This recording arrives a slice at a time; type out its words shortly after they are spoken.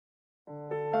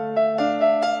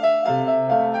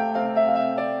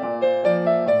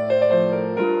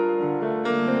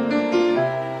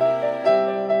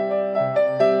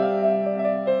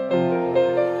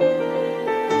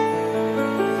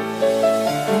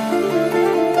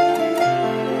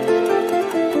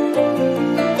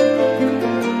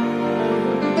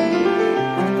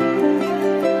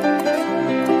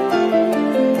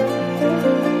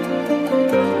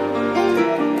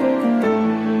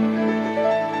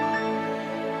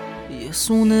Ես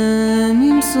ունեմ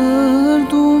իմ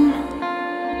սրտում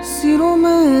սիրո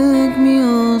մեկ մի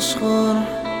աշխարհ,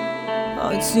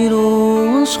 այդ սիրո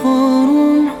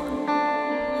աշխարհում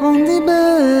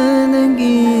հանդիպել ենք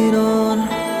իրար։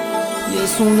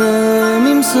 Ես ունեմ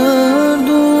իմ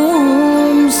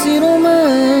սրտում սիրո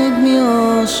մեկ մի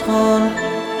աշխարհ,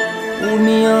 ուր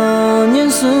միայն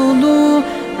ես ու դու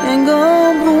ենք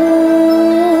ապրում։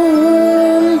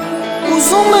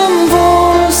 Ուզում եմ,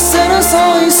 որ սերս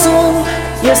այսօր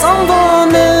ես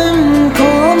անվանեմ քո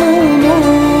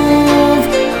անունով,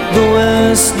 դու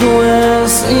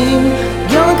ես իմ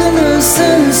կյանքը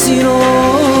լսել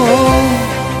սիրով։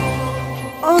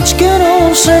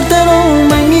 Աչքերով շերտերով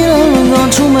մենք իրար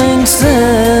կանչում ենք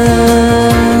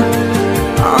սեր,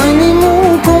 այն իմ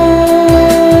ու քո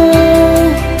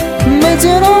մեծ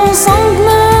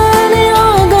երազանքներ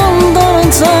իրական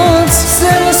դարձած։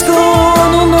 Սերս քո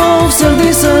անունով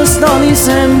սրտիսս տալիս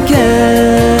եմ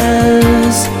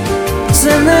քեզ,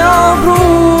 սերն է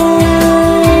ապրում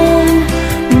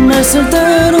մեր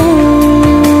սրտերում,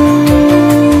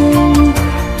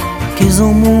 քեզ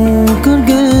ամուր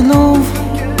կրկելով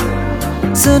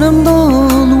սեր եմ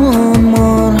տալու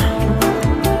համար,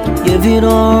 և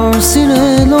իրար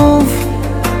սիրելով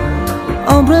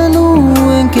ապրելու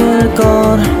ենք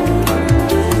երկար։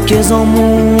 Քեզ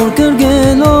ամուր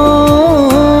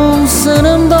կրկելով սեր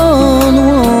եմ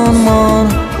տալու համար,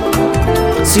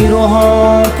 սիրո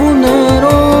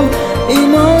հարպուներով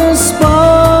իմ ասպար։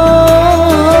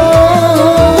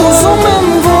 Ուզում եմ,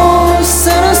 որ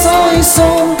սերս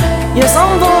այսօր ես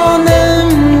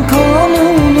անվանեմ քո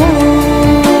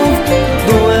անունով,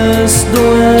 դու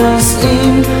ես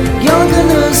իմ կյանքը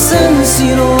լսել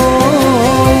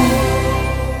սիրով։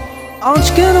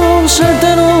 Աչքերով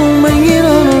շերտերով մենք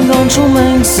իրար կանչում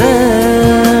ենք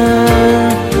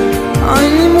սեր,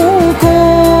 այն իմ ու քո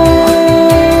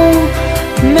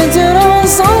մեծ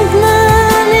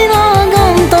երազանքներ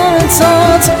իրական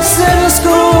դարձած։ Սերս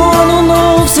քո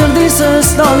անունով սրտիսս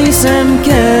տալիս եմ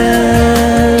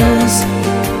քեզ,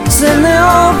 սերն է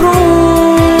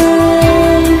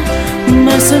ապրում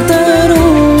մեր սրտերում։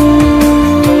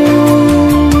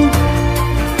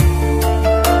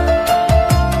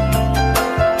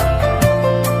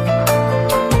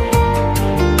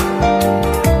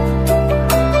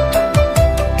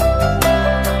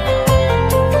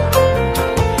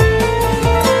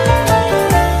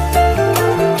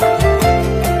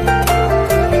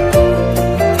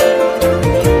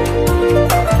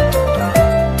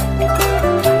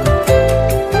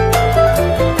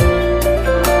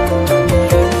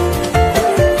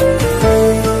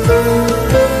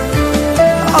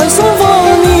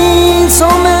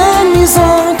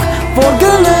 Որ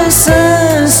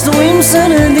գլսես դու իմ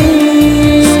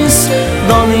սրտիս,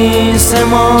 տալիս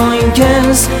եմ այն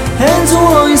քեզ հենց ու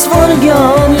այս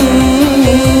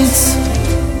վայրկյանից։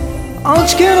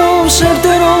 Աչքերով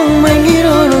շերտերով մենք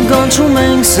իրար կանչում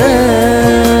ենք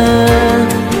սեր,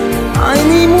 այն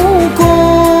իմ ու քո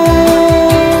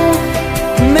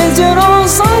մեծ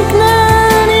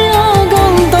երազանքներ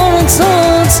իրական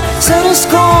դարձած։ Սերս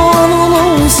քո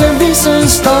անունով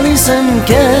սրտիսս տալիս եմ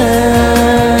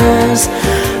քեզ,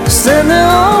 սերն է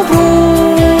ապրում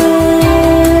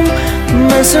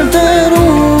մեր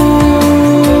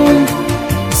սրտերում,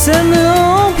 սերն է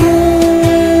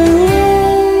ապրում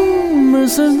մեր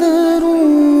սրտերում։